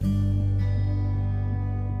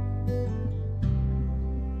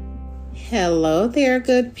Hello there,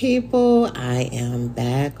 good people. I am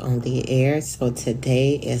back on the air. So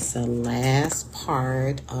today is the last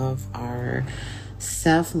part of our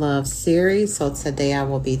self-love series. So today I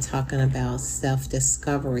will be talking about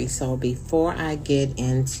self-discovery. So before I get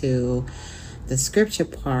into the scripture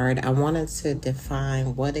part, I wanted to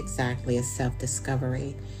define what exactly is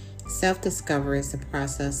self-discovery. Self-discovery is the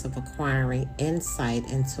process of acquiring insight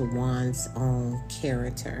into one's own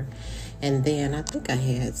character. And then I think I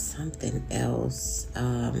had something else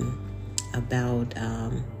about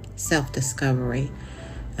self-discovery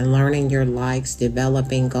and learning your likes,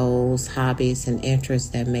 developing goals, hobbies, and interests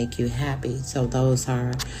that make you happy. So those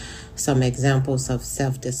are some examples of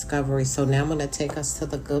self-discovery. So now I'm going to take us to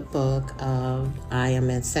the good book of, I am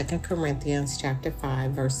in 2 Corinthians chapter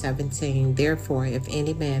 5, verse 17. Therefore, if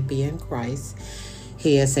any man be in Christ,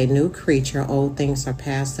 he is a new creature. Old things are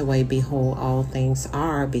passed away. Behold, all things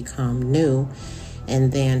are become new.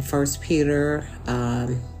 And then 1 Peter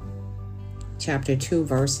chapter 2,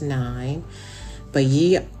 verse 9. But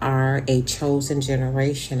ye are a chosen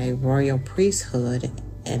generation, a royal priesthood,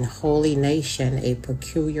 and holy nation, a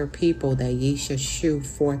peculiar people, that ye should shew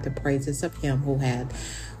forth the praises of him who had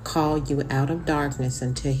called you out of darkness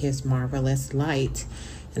into his marvelous light.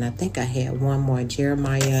 And I think I had one more,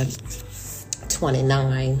 Jeremiah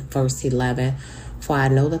 29, verse 11. For I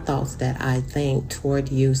know the thoughts that I think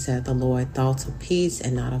toward you, said the Lord, thoughts of peace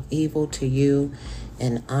and not of evil, to you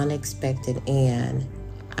an unexpected end.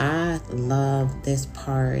 I love this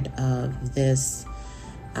part of this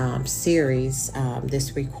series,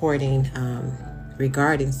 this recording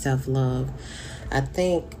regarding self-love. I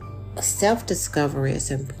think self-discovery is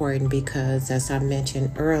important because, as I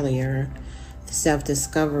mentioned earlier,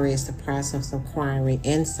 self-discovery is the process of acquiring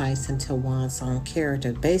insights into one's own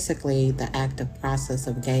character. Basically, the active process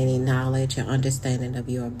of gaining knowledge and understanding of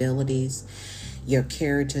your abilities, your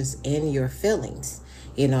characters, and your feelings.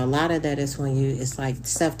 You know, a lot of that is when it's like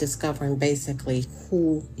self-discovering basically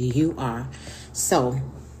who you are. So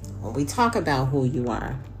when we talk about who you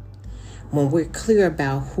are, when we're clear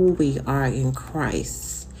about who we are in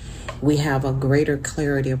Christ, we have a greater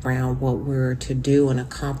clarity around what we're to do and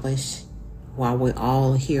accomplish while we're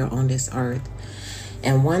all here on this earth.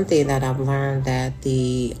 And one thing that I've learned, that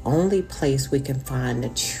the only place we can find the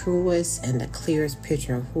truest and the clearest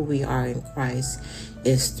picture of who we are in Christ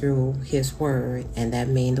is through his word. And that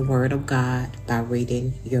means the word of God, by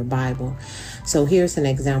reading your Bible. So here's an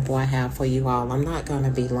example I have for you all. I'm not going to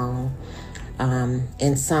be long.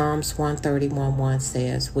 In Psalms 131:1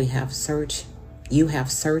 says, you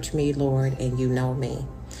have searched me, Lord, and you know me.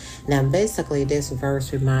 Now, basically, this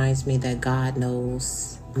verse reminds me that God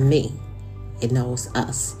knows me. It knows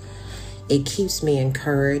us. It keeps me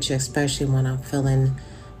encouraged, especially when I'm feeling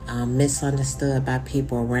misunderstood by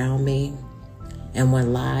people around me. And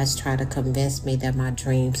when lies try to convince me that my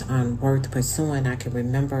dreams aren't worth pursuing, I can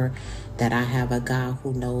remember that I have a God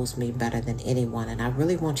who knows me better than anyone. And I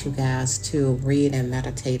really want you guys to read and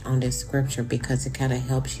meditate on this scripture, because it kind of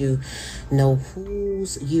helps you know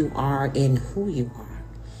whose you are and who you are.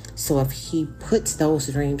 So if he puts those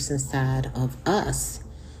dreams inside of us,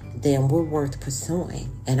 then we're worth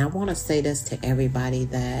pursuing. And I want to say this to everybody,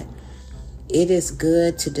 that it is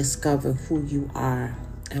good to discover who you are.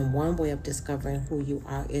 And one way of discovering who you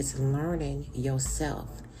are is learning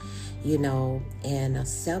yourself, and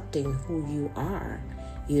accepting who you are.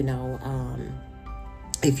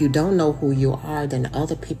 If you don't know who you are, then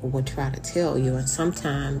other people will try to tell you. And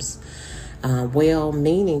sometimes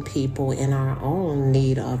well-meaning people in our own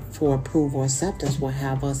need for approval or acceptance will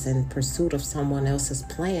have us in pursuit of someone else's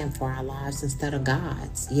plan for our lives instead of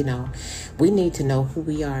God's. We need to know who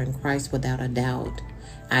we are in Christ without a doubt.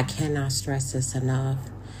 I cannot stress this enough.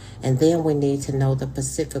 And then we need to know the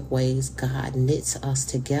specific ways God knits us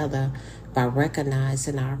together by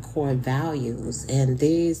recognizing our core values. And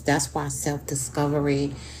that's why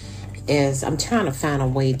self-discovery is, I'm trying to find a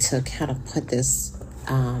way to kind of put this,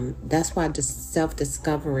 that's why the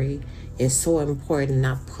self-discovery is so important. And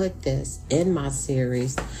I put this in my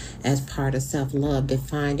series as part of self-love,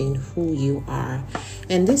 defining who you are.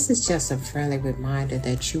 And this is just a friendly reminder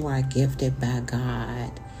that you are gifted by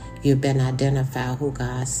God. You've been identified who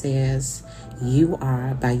God says you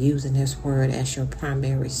are by using his word as your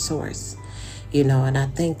primary source. And I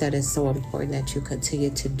think that it's so important that you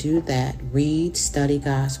continue to do that. Read, study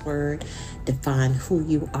God's word, define who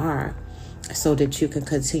you are, so that you can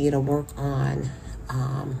continue to work on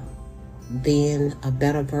being a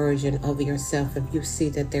better version of yourself if you see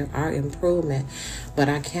that there are improvement. But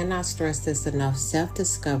I cannot stress this enough.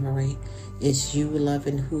 Self-discovery is you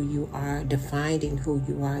loving who you are, defining who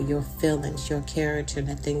you are, your feelings, your character, and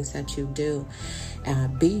the things that you do.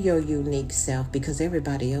 Be your unique self, because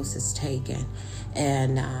everybody else is taken.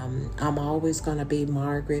 And I'm always going to be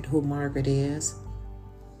Margaret, who Margaret is.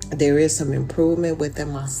 There is some improvement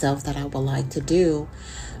within myself that I would like to do.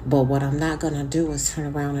 But what I'm not going to do is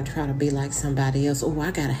turn around and try to be like somebody else. Oh, I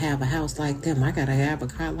got to have a house like them. I got to have a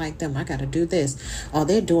car like them. I got to do this. Oh,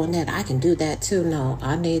 they're doing that. I can do that too. No,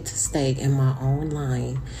 I need to stay in my own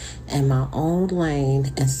line, in my own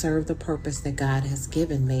lane, and serve the purpose that God has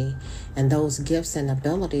given me. And those gifts and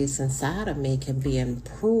abilities inside of me can be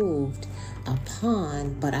improved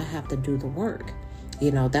upon, but I have to do the work. You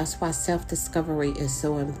know, that's why self-discovery is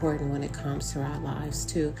so important when it comes to our lives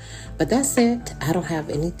too. But that's it. I don't have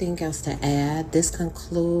anything else to add. This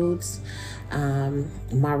concludes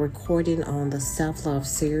my recording on the self-love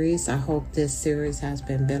series. I hope this series has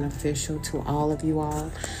been beneficial to all of you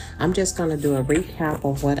all. I'm just going to do a recap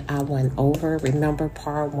of what I went over. Remember,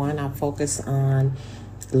 part 1, I focused on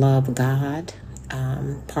love God.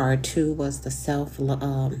 Part 2 was the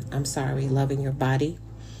loving your body.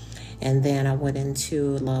 And then I went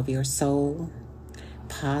into love your soul,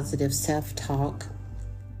 positive self-talk,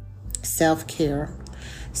 self-care,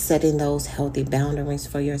 setting those healthy boundaries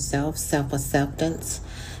for yourself, self-acceptance,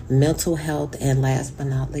 mental health, and last but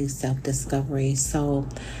not least, self-discovery. So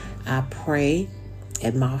I pray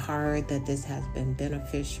in my heart that this has been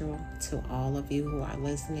beneficial to all of you who are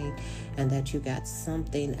listening, and that you got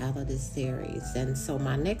something out of this series. And so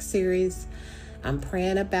my next series, I'm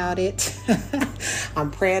praying about it.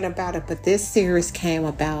 But this series came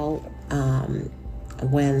about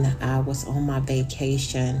when I was on my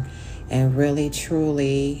vacation and really,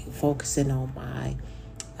 truly focusing on my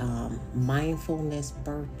mindfulness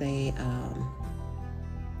birthday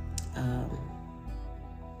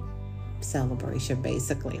celebration,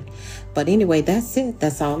 basically. But anyway, that's it.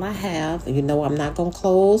 That's all I have. You know, I'm not going to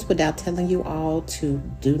close without telling you all to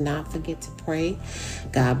do not forget to pray.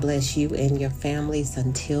 God bless you and your families.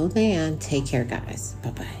 Until then, take care, guys.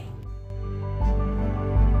 Bye-bye.